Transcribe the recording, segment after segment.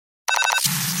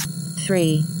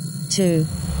3, 2,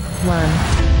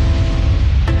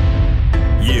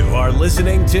 1. You are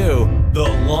listening to the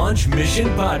Launch Mission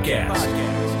Podcast,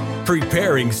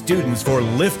 preparing students for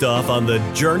liftoff on the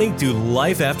journey to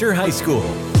life after high school.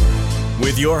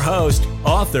 With your host,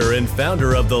 author and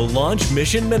founder of the Launch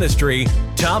Mission Ministry,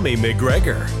 Tommy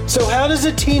McGregor. So how does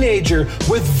a teenager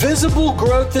with visible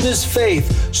growth in his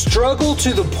faith struggle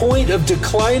to the point of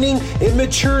declining in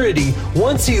maturity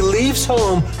once he leaves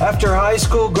home after high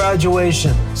school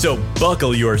graduation? So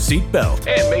buckle your seatbelt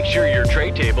and make sure your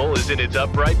tray table is in its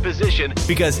upright position,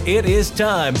 because it is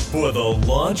time for the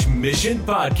Launch Mission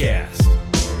Podcast.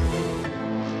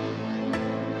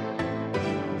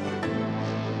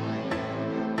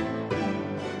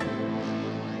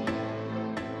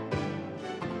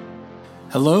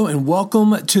 Hello and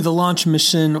welcome to the Launch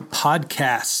Mission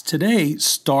Podcast. Today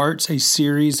starts a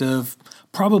series of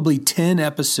probably 10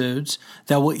 episodes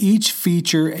that will each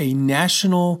feature a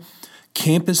national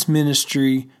campus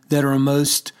ministry that are on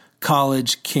most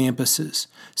college campuses.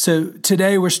 So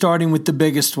today we're starting with the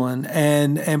biggest one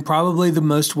and probably the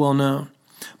most well-known.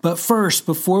 But first,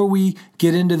 before we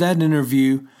get into that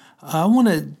interview, I want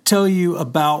to tell you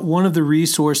about one of the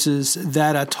resources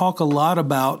that I talk a lot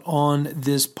about on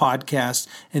this podcast,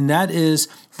 and that is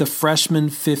the Freshman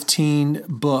 15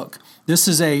 book. This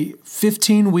is a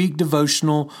 15-week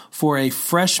devotional for a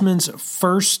freshman's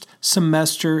first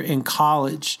semester in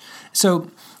college.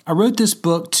 So I wrote this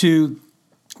book to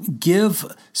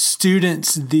give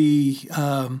students the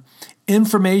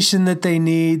information that they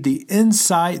need, the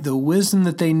insight, the wisdom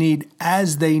that they need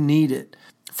as they need it.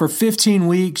 For 15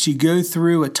 weeks, you go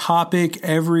through a topic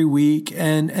every week.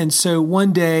 And so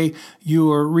one day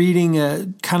you're reading a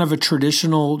kind of a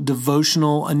traditional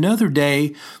devotional. Another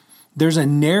day, there's a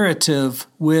narrative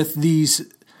with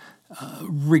these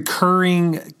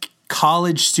recurring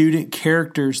college student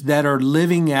characters that are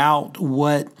living out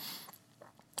what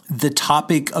the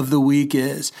topic of the week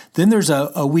is. Then there's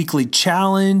a weekly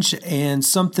challenge and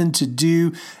something to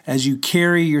do as you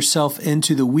carry yourself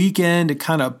into the weekend to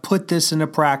kind of put this into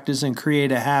practice and create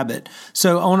a habit.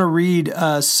 So I want to read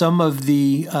some of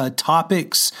the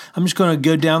topics. I'm just going to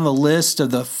go down the list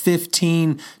of the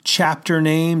 15 chapter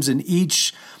names, and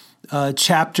each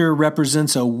chapter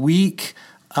represents a week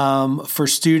for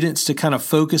students to kind of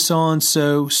focus on.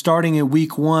 So starting in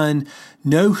week 1,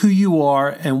 know who you are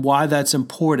and why that's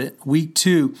important. Week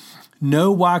 2,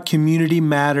 know why community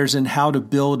matters and how to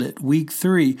build it. Week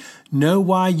 3, know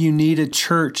why you need a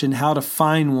church and how to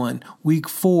find one. Week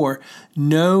 4,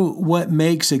 know what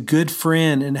makes a good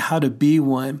friend and how to be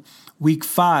one. Week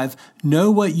 5,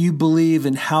 know what you believe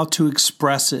and how to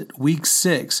express it. Week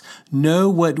 6,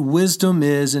 know what wisdom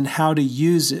is and how to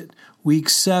use it. Week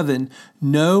 7,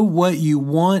 know what you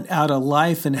want out of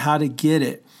life and how to get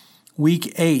it.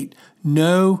 Week 8,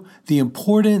 know the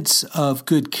importance of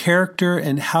good character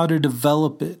and how to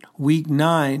develop it. Week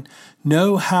 9,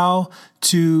 know how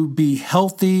to be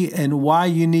healthy and why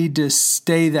you need to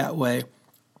stay that way.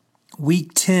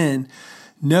 Week 10,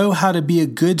 know how to be a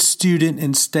good student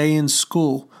and stay in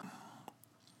school.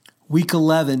 Week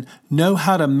 11, know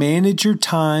how to manage your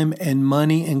time and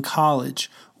money in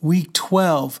college. Week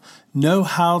 12, know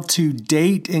how to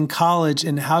date in college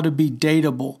and how to be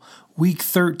dateable. Week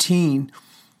 13,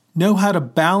 know how to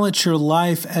balance your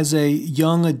life as a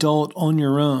young adult on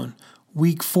your own.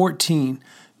 Week 14,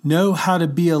 know how to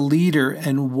be a leader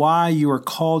and why you are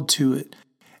called to it.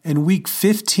 And week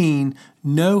 15,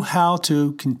 know how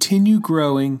to continue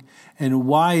growing and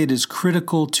why it is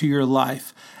critical to your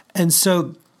life. And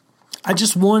so I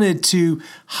just wanted to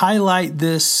highlight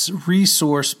this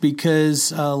resource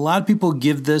because a lot of people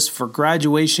give this for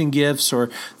graduation gifts or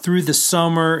through the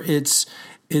summer. It's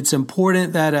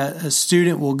important that a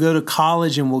student will go to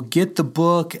college and will get the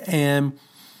book and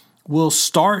will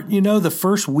start, the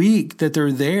first week that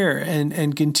they're there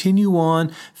and continue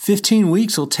on. 15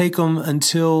 weeks will take them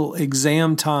until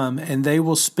exam time, and they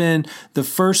will spend the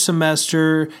first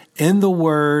semester in the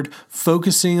Word,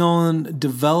 focusing on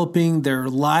developing their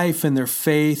life and their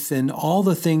faith and all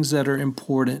the things that are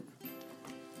important.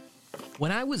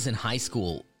 When I was in high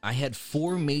school, I had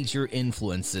 4 major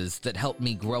influences that helped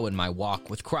me grow in my walk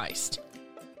with Christ: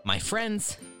 my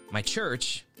friends, my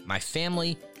church, my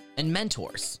family, and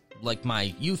mentors, like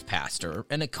my youth pastor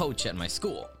and a coach at my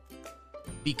school.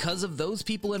 Because of those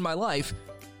people in my life,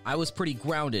 I was pretty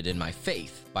grounded in my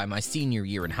faith by my senior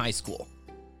year in high school.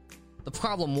 The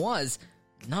problem was,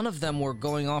 none of them were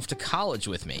going off to college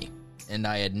with me, and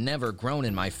I had never grown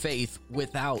in my faith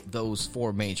without those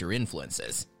 4 major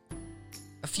influences.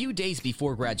 A few days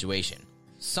before graduation,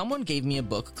 someone gave me a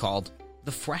book called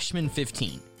The Freshman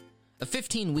 15, a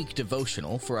 15-week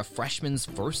devotional for a freshman's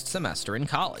first semester in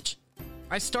college.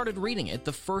 I started reading it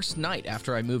the first night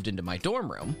after I moved into my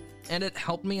dorm room, and it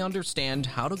helped me understand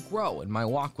how to grow in my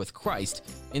walk with Christ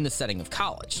in the setting of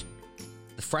college.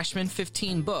 The Freshman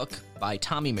 15 book by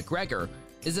Tommy McGregor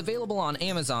is available on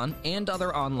Amazon and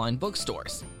other online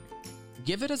bookstores.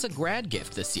 Give it as a grad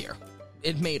gift this year.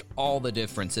 It made all the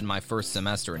difference in my first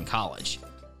semester in college.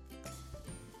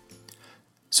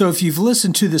 So if you've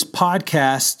listened to this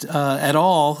podcast at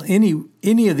all,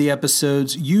 any of the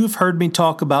episodes, you've heard me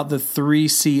talk about the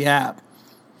 3C app.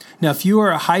 Now, if you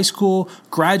are a high school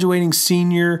graduating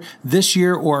senior this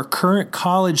year or a current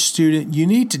college student, you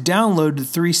need to download the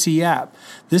 3C app.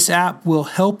 This app will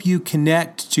help you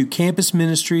connect to campus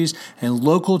ministries and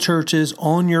local churches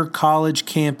on your college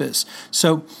campus.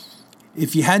 So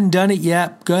if you hadn't done it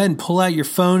yet, go ahead and pull out your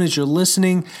phone as you're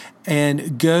listening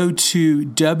and go to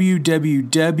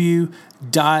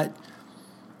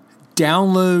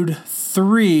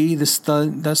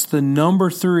www.download3, that's the number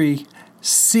 3,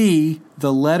 C,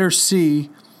 the letter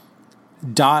C,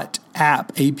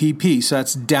 .app, A-P-P. So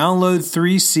that's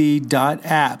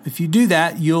download3c.app. If you do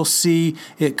that, you'll see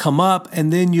it come up,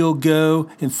 and then you'll go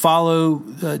and follow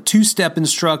the two-step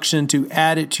instruction to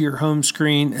add it to your home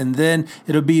screen, and then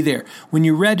it'll be there. When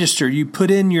you register, you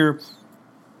put in your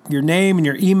name and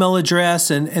your email address,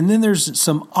 and then there's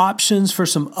some options for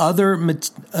some other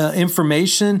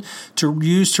information to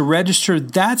use to register.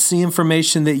 That's the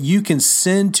information that you can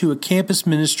send to a campus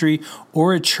ministry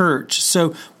or a church.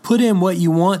 So put in what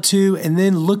you want to, and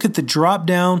then look at the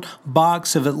drop-down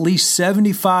box of at least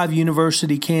 75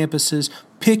 university campuses.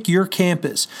 Pick your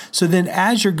campus. So then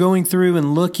as you're going through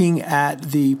and looking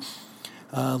at the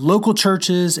local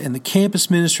churches and the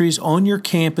campus ministries on your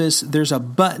campus, there's a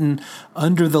button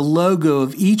under the logo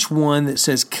of each one that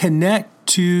says connect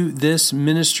to this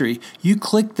ministry. You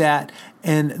click that,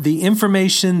 and the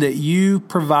information that you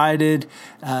provided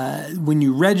when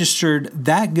you registered,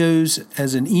 that goes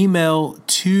as an email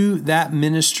to that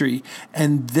ministry,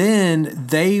 and then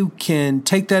they can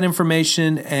take that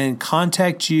information and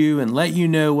contact you and let you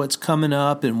know what's coming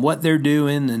up and what they're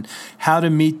doing and how to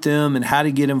meet them and how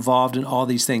to get involved in all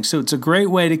these things. So it's a great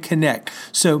way to connect.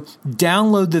 So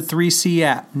download the 3C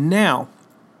app. Now,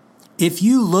 if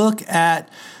you look at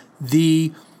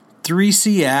the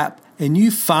 3C app and you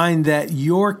find that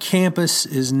your campus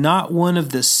is not one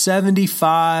of the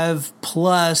 75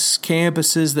 plus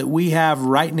campuses that we have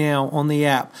right now on the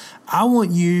app, I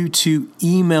want you to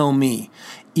email me.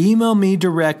 Email me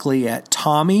directly at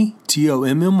Tommy,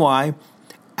 Tommy,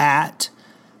 at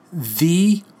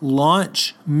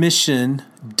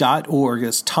thelaunchmission.org.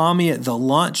 That's Tommy at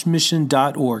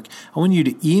thelaunchmission.org. I want you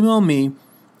to email me,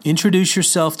 introduce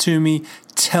yourself to me,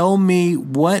 tell me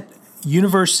what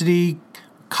university,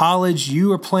 college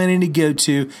you are planning to go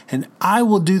to, and I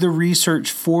will do the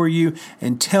research for you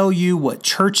and tell you what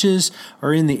churches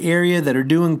are in the area that are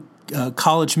doing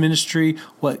college ministry,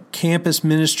 what campus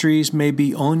ministries may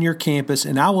be on your campus,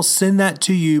 and I will send that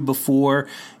to you before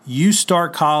you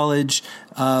start college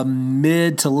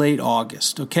mid to late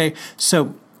August. Okay,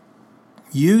 so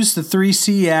use the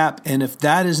 3C app, and if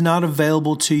that is not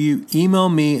available to you, email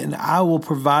me and I will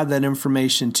provide that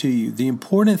information to you. The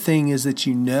important thing is that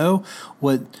you know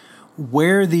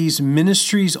where these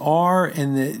ministries are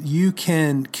and that you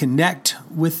can connect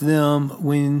with them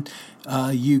when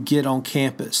you get on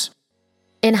campus.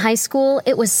 In high school,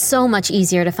 it was so much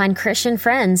easier to find Christian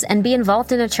friends and be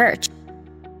involved in a church.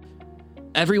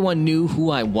 Everyone knew who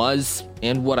I was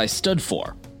and what I stood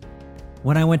for.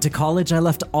 When I went to college, I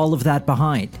left all of that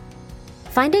behind.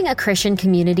 Finding a Christian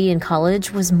community in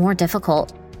college was more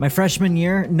difficult. My freshman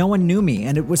year, no one knew me,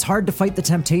 and it was hard to fight the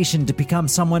temptation to become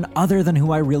someone other than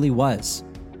who I really was.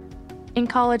 In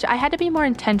college, I had to be more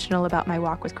intentional about my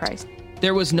walk with Christ.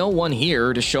 There was no one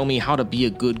here to show me how to be a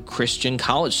good Christian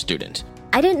college student.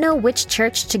 I didn't know which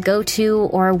church to go to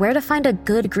or where to find a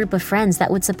good group of friends that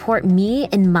would support me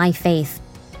in my faith.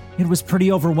 It was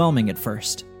pretty overwhelming at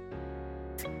first.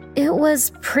 It was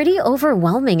pretty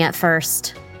overwhelming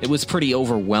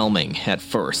at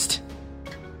first.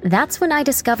 That's when I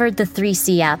discovered the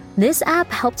 3C app. This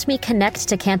app helped me connect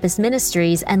to campus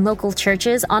ministries and local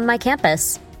churches on my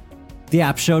campus. The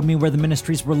app showed me where the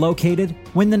ministries were located,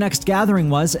 when the next gathering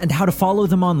was, and how to follow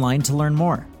them online to learn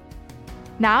more.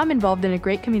 Now I'm involved in a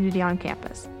great community on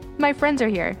campus. My friends are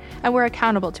here, and we're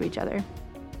accountable to each other.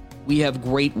 We have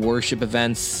great worship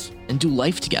events and do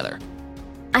life together.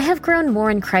 I have grown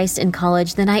more in Christ in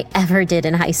college than I ever did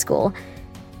in high school.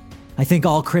 I think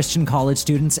all Christian college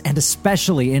students, and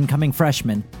especially incoming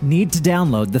freshmen, need to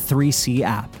download the 3C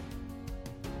app.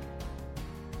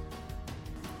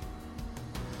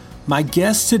 My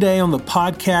guest today on the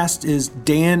podcast is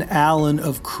Dan Allen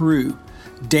of Cru.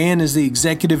 Dan is the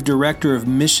Executive Director of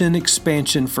Mission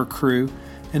Expansion for Cru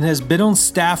and has been on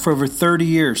staff for over 30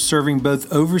 years, serving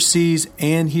both overseas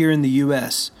and here in the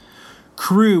U.S.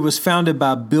 Cru was founded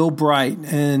by Bill Bright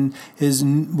and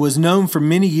was known for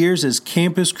many years as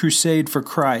Campus Crusade for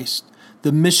Christ.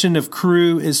 The mission of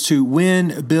Cru is to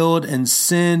win, build, and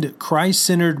send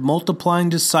Christ-centered multiplying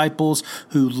disciples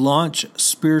who launch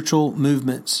spiritual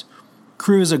movements.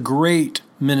 Cru is a great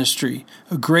ministry,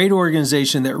 a great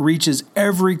organization that reaches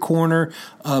every corner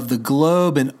of the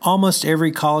globe and almost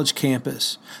every college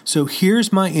campus. So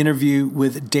here's my interview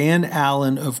with Dan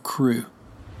Allen of Cru.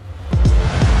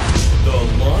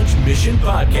 The Launch Mission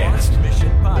Podcast.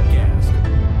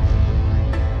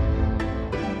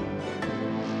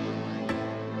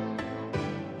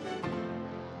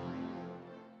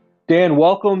 Dan,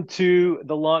 welcome to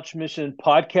the Launch Mission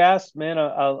Podcast. Man,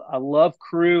 I love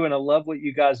Cru and I love what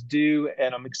you guys do,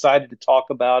 and I'm excited to talk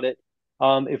about it.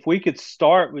 If we could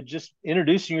start with just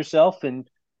introducing yourself and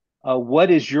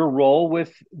what is your role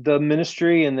with the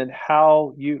ministry, and then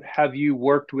how have you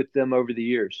worked with them over the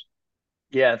years?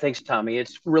 Yeah, thanks, Tommy.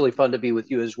 It's really fun to be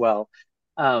with you as well.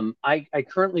 I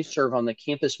currently serve on the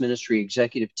campus ministry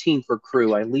executive team for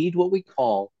Cru. I lead what we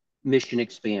call mission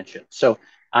expansion. So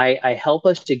I help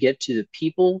us to get to the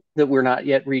people that we're not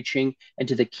yet reaching and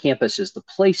to the campuses, the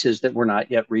places that we're not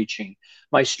yet reaching.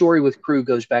 My story with Cru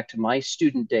goes back to my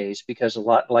student days because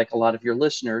like a lot of your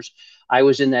listeners, I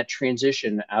was in that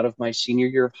transition out of my senior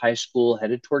year of high school,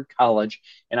 headed toward college,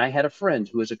 and I had a friend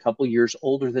who was a couple years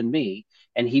older than me,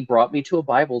 and he brought me to a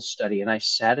Bible study, and I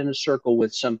sat in a circle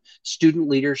with some student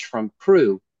leaders from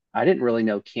Cru. I didn't really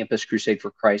know Campus Crusade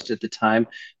for Christ at the time,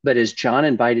 but as John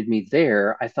invited me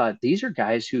there, I thought, these are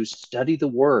guys who study the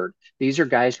Word. These are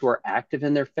guys who are active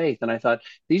in their faith. And I thought,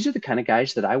 these are the kind of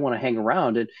guys that I want to hang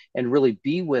around and really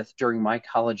be with during my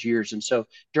college years. And so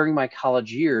during my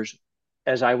college years,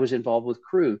 as I was involved with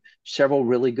Cru, several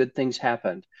really good things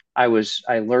happened. I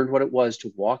learned what it was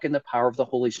to walk in the power of the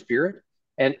Holy Spirit.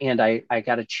 And I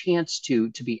got a chance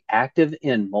to be active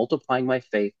in multiplying my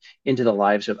faith into the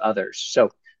lives of others.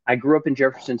 So I grew up in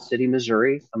Jefferson City,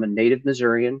 Missouri. I'm a native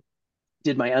Missourian,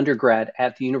 did my undergrad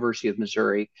at the University of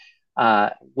Missouri,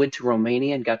 went to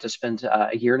Romania and got to spend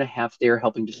a year and a half there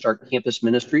helping to start campus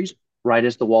ministries right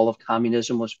as the wall of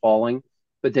communism was falling,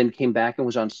 but then came back and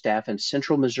was on staff in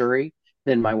Central Missouri.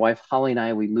 Then my wife, Holly, and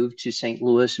I, we moved to St.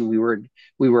 Louis, and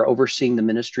we were overseeing the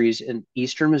ministries in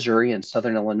Eastern Missouri and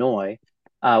Southern Illinois.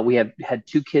 We had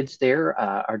two kids there,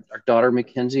 our daughter,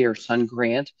 Mackenzie, our son,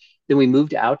 Grant. Then we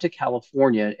moved out to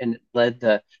California and led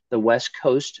the West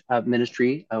Coast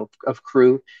ministry of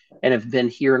Cru, and have been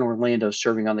here in Orlando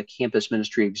serving on the campus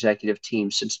ministry executive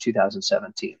team since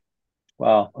 2017.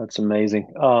 Wow, that's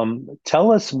amazing.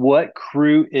 Tell us what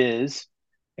Cru is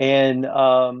and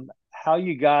how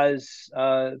you guys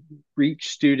reach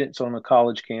students on a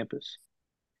college campus.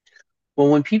 Well,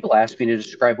 when people ask me to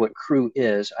describe what Cru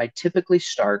is, I typically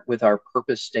start with our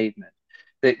purpose statement.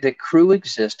 That Cru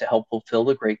exists to help fulfill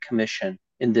the Great Commission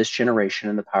in this generation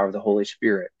in the power of the Holy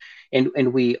Spirit.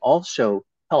 And we also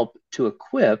help to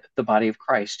equip the body of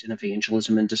Christ in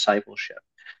evangelism and discipleship.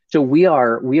 So we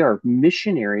are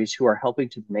missionaries who are helping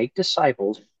to make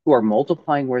disciples who are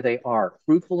multiplying where they are,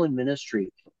 fruitful in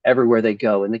ministry everywhere they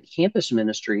go. In the campus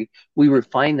ministry, we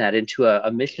refine that into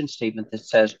a mission statement that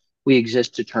says we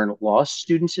exist to turn lost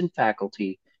students and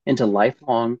faculty into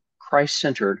lifelong,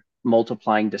 Christ-centered,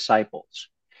 multiplying disciples.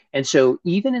 And so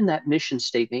even in that mission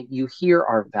statement, you hear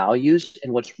our values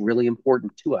and what's really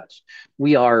important to us.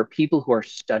 We are people who are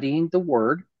studying the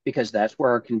Word because that's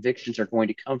where our convictions are going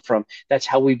to come from. That's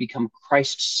how we become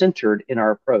Christ-centered in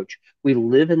our approach. We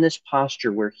live in this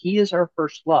posture where He is our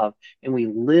first love, and we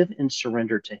live in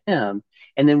surrender to Him,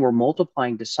 and then we're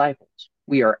multiplying disciples.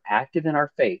 We are active in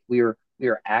our faith. We are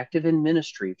active in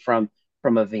ministry from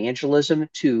evangelism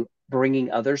to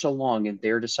bringing others along in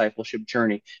their discipleship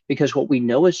journey. Because what we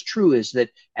know is true is that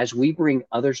as we bring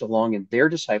others along in their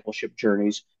discipleship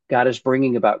journeys, God is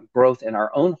bringing about growth in our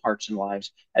own hearts and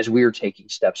lives as we are taking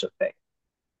steps of faith.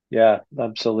 Yeah,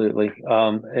 absolutely.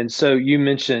 And so you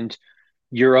mentioned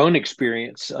your own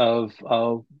experience of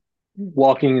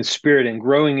walking in spirit and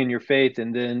growing in your faith,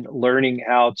 and then learning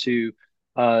how to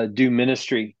do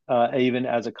ministry, even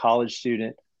as a college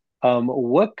student.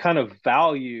 What kind of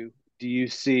value do you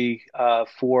see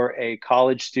for a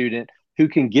college student who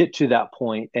can get to that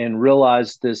point and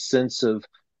realize this sense of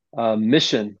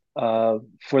mission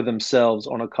for themselves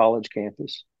on a college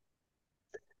campus?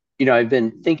 I've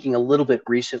been thinking a little bit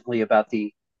recently about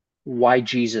the why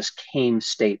Jesus came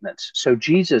statements. So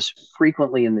Jesus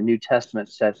frequently in the New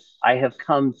Testament said, I have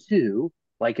come to,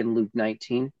 like in Luke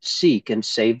 19, seek and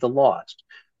save the lost.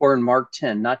 Or in Mark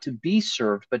 10, not to be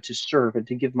served, but to serve and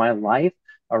to give my life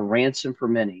a ransom for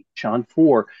many. John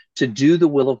 4, to do the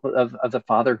will of the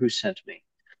Father who sent me.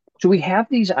 So we have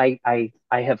these I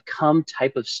have come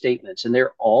type of statements, and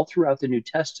they're all throughout the New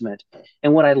Testament.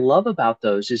 And what I love about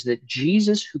those is that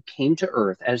Jesus, who came to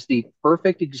earth as the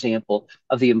perfect example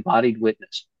of the embodied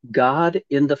witness, God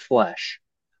in the flesh,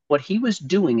 what he was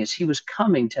doing is he was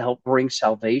coming to help bring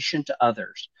salvation to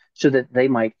others so that they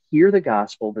might hear the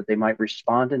gospel, that they might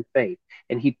respond in faith.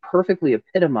 And he perfectly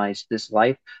epitomized this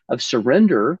life of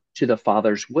surrender to the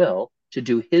Father's will, to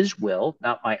do his will,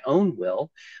 not my own will,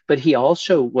 but he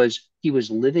was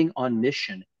living on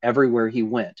mission everywhere he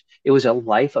went. It was a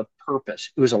life of purpose.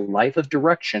 It was a life of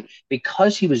direction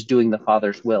because he was doing the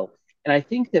Father's will. And I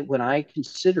think that when I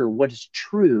consider what is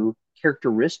true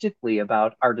characteristically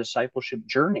about our discipleship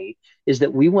journey is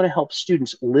that we want to help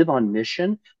students live on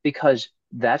mission because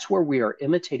that's where we are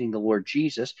imitating the Lord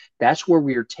Jesus. That's where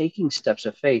we are taking steps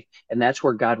of faith. And that's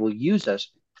where God will use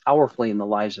us powerfully in the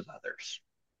lives of others.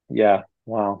 Yeah.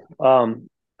 Wow.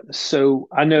 So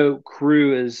I know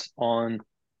Cru is on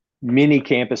many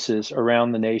campuses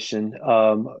around the nation,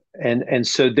 and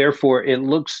so therefore it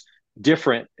looks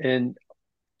different in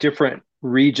different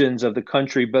regions of the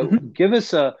country. But give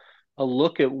us a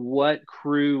look at what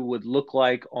Cru would look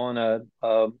like on a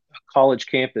college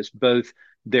campus, both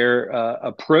their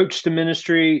approach to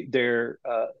ministry, their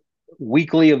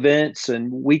weekly events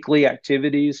and weekly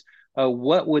activities.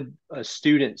 What would a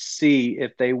student see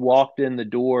if they walked in the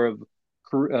door of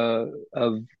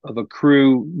a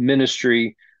Cru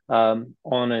ministry on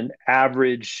an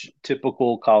average,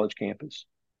 typical college campus?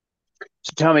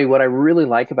 So, Tommy, what I really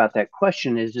like about that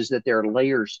question is that there are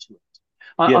layers to it.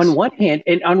 Yes.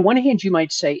 On one hand, you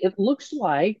might say it looks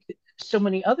like so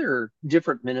many other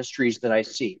different ministries that I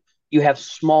see. You have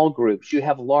small groups, you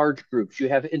have large groups, you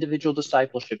have individual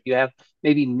discipleship, you have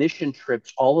maybe mission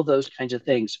trips, all of those kinds of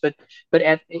things. But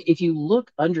if you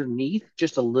look underneath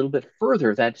just a little bit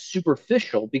further, that's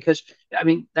superficial because I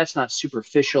mean that's not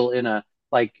superficial in a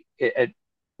like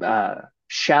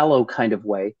shallow kind of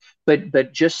way,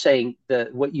 but just saying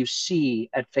what you see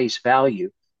at face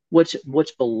value.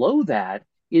 What's below that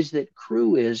is that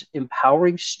Cru is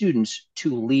empowering students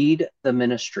to lead the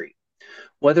ministry,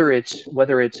 whether it's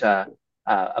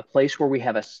a place where we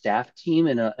have a staff team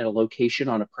in a location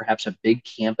on perhaps a big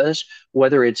campus,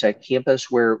 whether it's a campus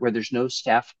where there's no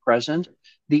staff present.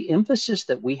 The emphasis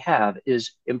that we have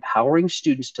is empowering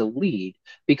students to lead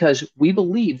because we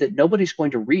believe that nobody's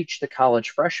going to reach the college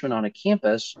freshman on a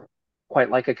campus quite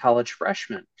like a college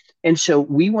freshman. And so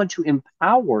we want to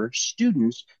empower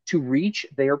students to reach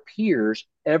their peers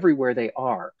everywhere they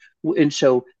are. And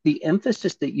so the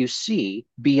emphasis that you see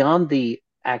beyond the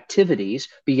activities,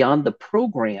 beyond the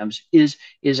programs, is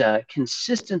a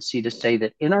consistency to say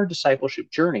that in our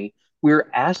discipleship journey, we're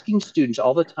asking students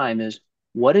all the time is,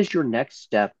 what is your next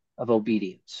step of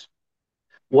obedience?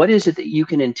 What is it that you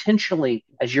can intentionally,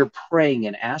 as you're praying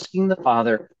and asking the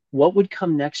Father, what would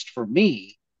come next for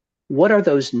me? What are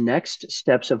those next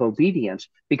steps of obedience?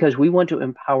 Because we want to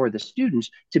empower the students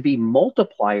to be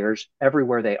multipliers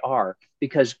everywhere they are,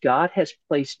 because God has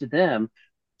placed them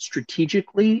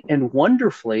strategically and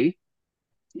wonderfully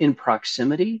in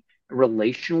proximity,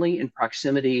 relationally, in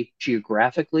proximity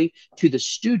geographically to the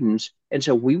students. And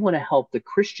so we want to help the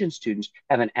Christian students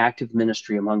have an active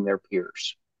ministry among their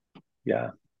peers.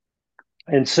 Yeah.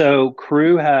 And so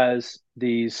Cru has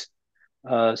these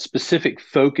specific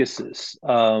focuses.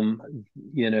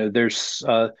 There's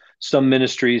some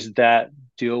ministries that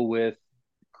deal with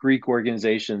Greek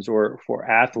organizations or for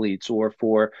athletes or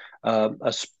for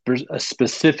a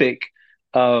specific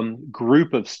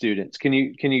group of students. Can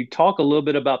you talk a little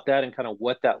bit about that and kind of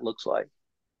what that looks like?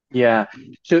 Yeah.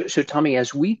 So Tommy,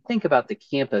 as we think about the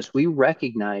campus, we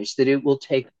recognize that it will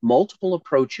take multiple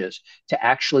approaches to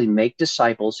actually make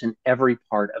disciples in every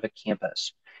part of a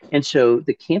campus. And so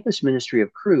the campus ministry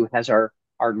of Cru has our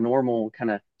normal kind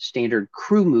of standard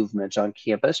Cru movements on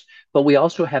campus, but we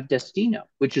also have Destino,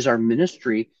 which is our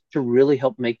ministry to really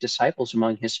help make disciples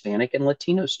among Hispanic and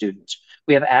Latino students.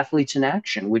 We have Athletes in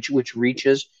Action, which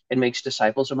reaches and makes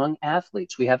disciples among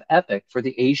athletes. We have Epic for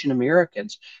the Asian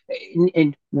Americans.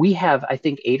 And we have, I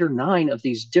think, 8 or 9 of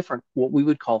these different, what we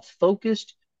would call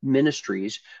focused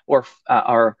ministries or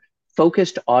our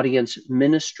focused audience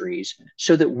ministries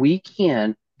so that we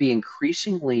can be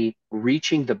increasingly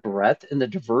reaching the breadth and the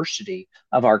diversity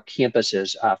of our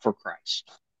campuses for Christ.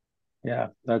 Yeah,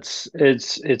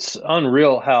 it's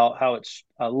unreal how it's,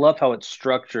 I love how it's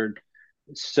structured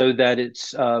so that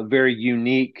it's very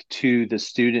unique to the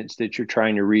students that you're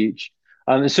trying to reach.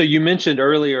 And so you mentioned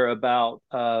earlier about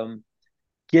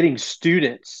getting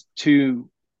students to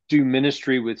do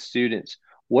ministry with students.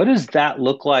 What does that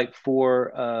look like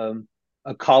for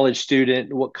a college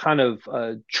student? What kind of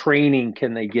training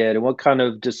can they get, and what kind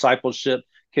of discipleship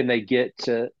can they get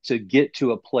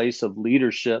to a place of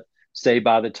leadership, say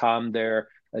by the time they're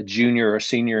a junior or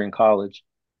senior in college?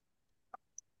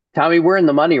 Tommy, we're in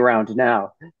the money round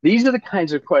now. These are the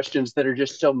kinds of questions that are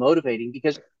just so motivating,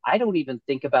 because I don't even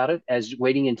think about it as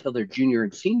waiting until their junior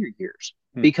and senior years,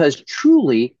 because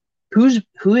truly,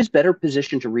 who is better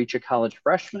positioned to reach a college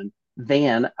freshman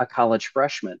than a college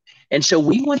freshman? And so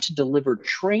we want to deliver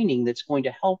training that's going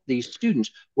to help these students,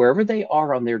 wherever they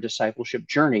are on their discipleship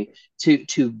journey,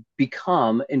 to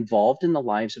become involved in the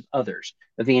lives of others,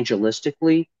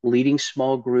 evangelistically, leading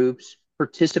small groups,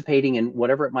 participating in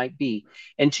whatever it might be.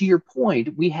 And to your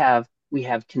point, we have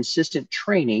consistent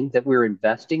training that we're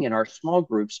investing in our small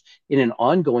groups in an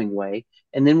ongoing way.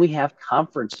 And then we have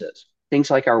conferences,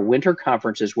 things like our winter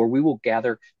conferences, where we will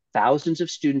gather thousands of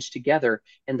students together.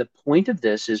 And the point of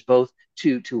this is both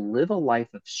to live a life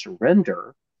of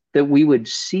surrender, that we would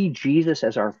see Jesus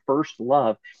as our first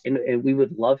love, and we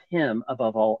would love him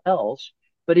above all else.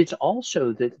 But it's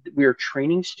also that we are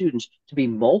training students to be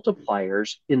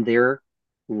multipliers in their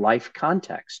life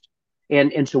context.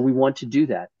 And so we want to do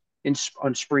that.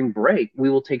 On spring break, we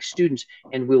will take students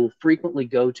and we will frequently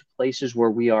go to places where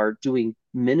we are doing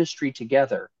ministry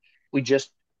together. We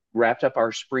just wrapped up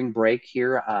our spring break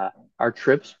here, our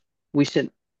trips. We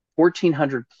sent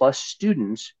 1,400 plus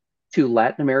students to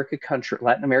Latin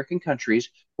American countries,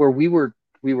 where we were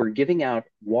giving out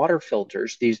water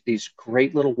filters, these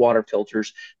great little water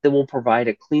filters that will provide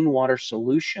a clean water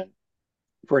solution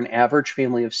for an average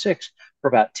family of 6 for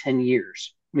about 10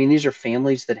 years. I mean, these are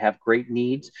families that have great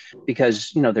needs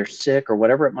because, they're sick or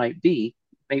whatever it might be.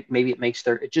 Maybe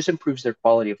it just improves their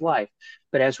quality of life.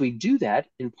 But as we do that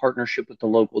in partnership with the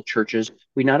local churches,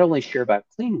 we not only share about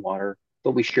clean water,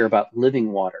 but we share about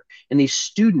living water. And these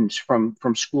students from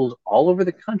schools all over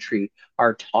the country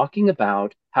are talking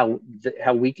about how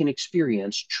we can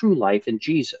experience true life in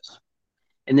Jesus.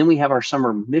 And then we have our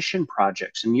summer mission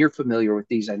projects, and you're familiar with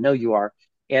these. I know you are.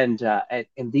 And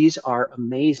these are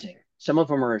amazing. Some of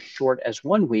them are as short as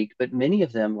 1 week, but many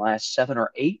of them last 7 or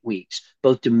 8 weeks,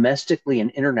 both domestically and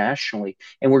internationally.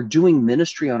 And we're doing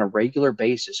ministry on a regular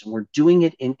basis, and we're doing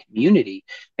it in community.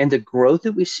 And the growth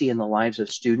that we see in the lives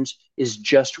of students is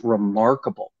just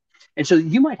remarkable. And so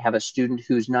you might have a student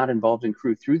who's not involved in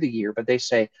Cru through the year, but they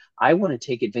say, I want to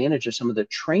take advantage of some of the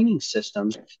training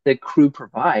systems that Cru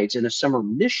provides, and a summer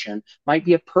mission might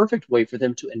be a perfect way for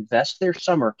them to invest their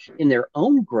summer in their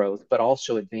own growth, but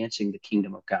also advancing the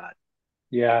kingdom of God.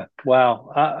 Yeah.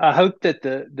 Wow. I hope that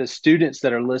the students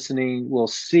that are listening will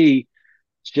see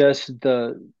just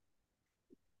the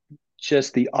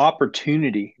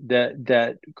opportunity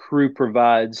that Cru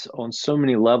provides on so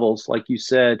many levels, like you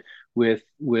said, with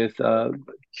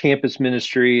campus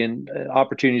ministry and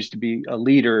opportunities to be a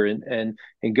leader and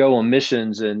go on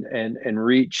missions and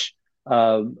reach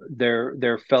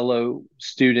their fellow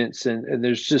students, and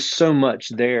there's just so much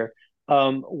there.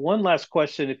 One last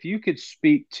question: if you could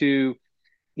speak to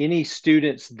any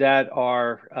students that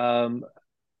are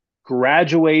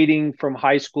graduating from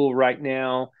high school right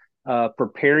now,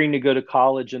 preparing to go to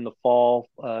college in the fall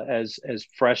as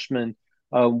freshmen,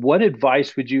 what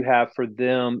advice would you have for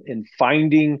them in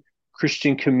finding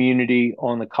Christian community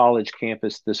on the college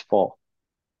campus this fall?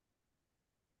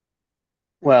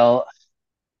 Well,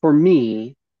 for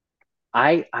me,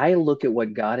 I look at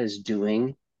what God is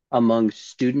doing among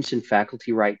students and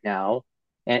faculty right now,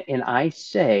 and I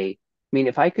say,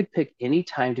 if I could pick any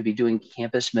time to be doing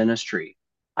campus ministry,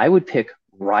 I would pick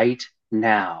right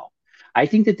now. I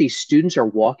think that these students are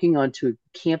walking onto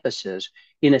campuses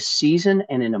in a season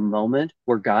and in a moment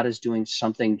where God is doing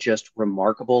something just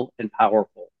remarkable and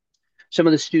powerful. Some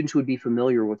of the students would be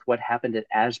familiar with what happened at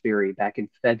Asbury back in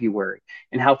February,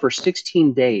 and how for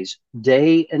 16 days,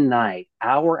 day and night,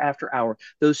 hour after hour,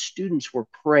 those students were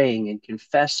praying and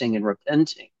confessing and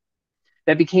repenting.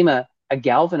 That became a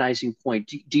galvanizing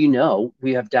point. Do you know,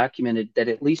 we have documented that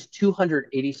at least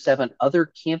 287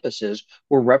 other campuses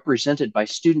were represented by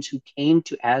students who came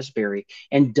to Asbury,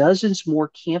 and dozens more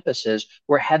campuses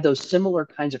had those similar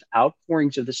kinds of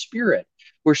outpourings of the Spirit,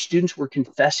 where students were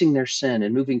confessing their sin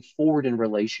and moving forward in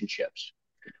relationships.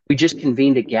 We just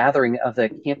convened a gathering of the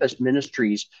campus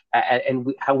ministries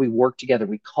and how we work together.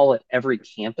 We call it Every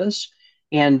Campus.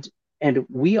 And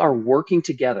we are working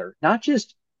together, not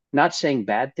just not saying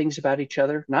bad things about each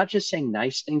other, not just saying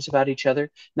nice things about each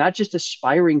other, not just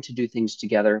aspiring to do things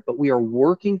together, but we are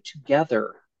working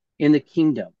together in the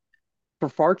kingdom. For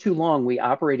far too long, we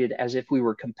operated as if we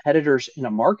were competitors in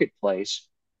a marketplace,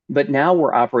 but now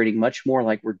we're operating much more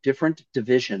like we're different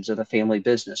divisions of the family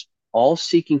business, all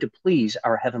seeking to please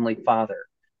our Heavenly Father.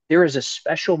 There is a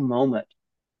special moment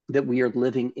that we are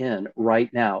living in right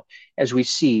now as we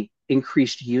see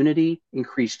increased unity,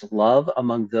 increased love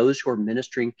among those who are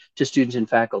ministering to students and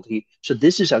faculty. So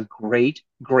this is a great,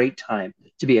 great time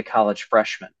to be a college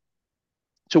freshman.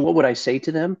 So what would I say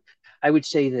to them? I would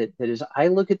say that as I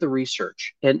look at the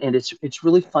research, and it's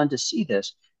really fun to see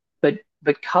this, but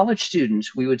college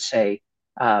students, we would say,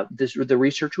 the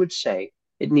research would say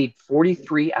it needs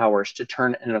 43 hours to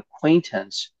turn an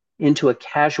acquaintance into a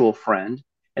casual friend,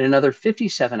 and another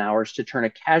 57 hours to turn a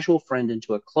casual friend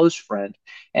into a close friend,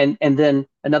 and then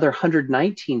another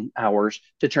 119 hours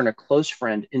to turn a close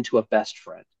friend into a best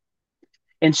friend.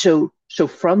 And so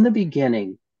from the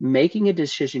beginning, making a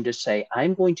decision to say,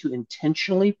 I'm going to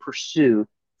intentionally pursue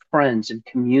friends and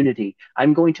community.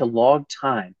 I'm going to log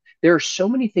time. There are so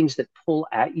many things that pull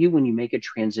at you when you make a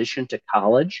transition to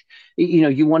college.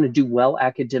 You want to do well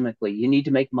academically. You need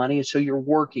to make money, and so you're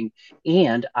working.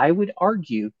 And I would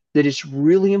argue that it's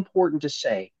really important to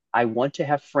say, I want to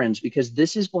have friends, because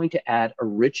this is going to add a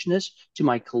richness to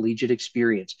my collegiate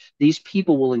experience. These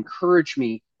people will encourage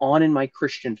me on in my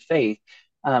Christian faith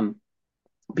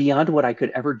beyond what I could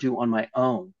ever do on my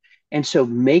own. And so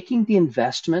making the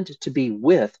investment to be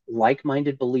with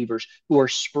like-minded believers who are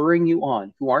spurring you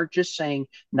on, who aren't just saying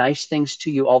nice things to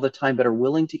you all the time, but are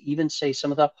willing to even say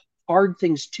some of the hard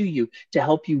things to you to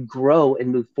help you grow and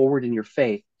move forward in your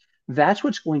faith. That's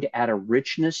what's going to add a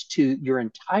richness to your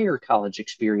entire college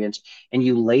experience. And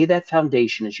you lay that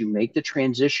foundation as you make the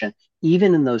transition,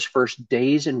 even in those first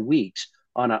days and weeks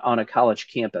on a college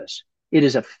campus. It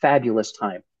is a fabulous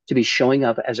time to be showing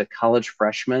up as a college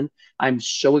freshman. I'm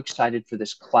so excited for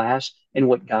this class and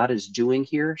what God is doing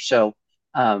here. So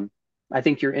I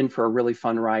think you're in for a really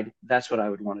fun ride. That's what I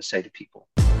would want to say to people.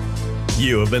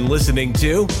 You have been listening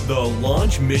to the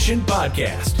Launch Mission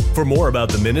Podcast. For more about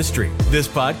the ministry, this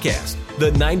podcast, the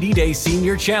 90-Day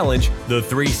Senior Challenge, the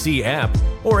 3C app,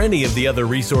 or any of the other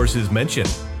resources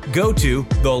mentioned, go to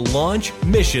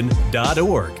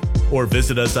thelaunchmission.org or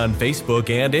visit us on Facebook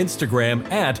and Instagram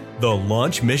at The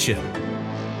Launch Mission.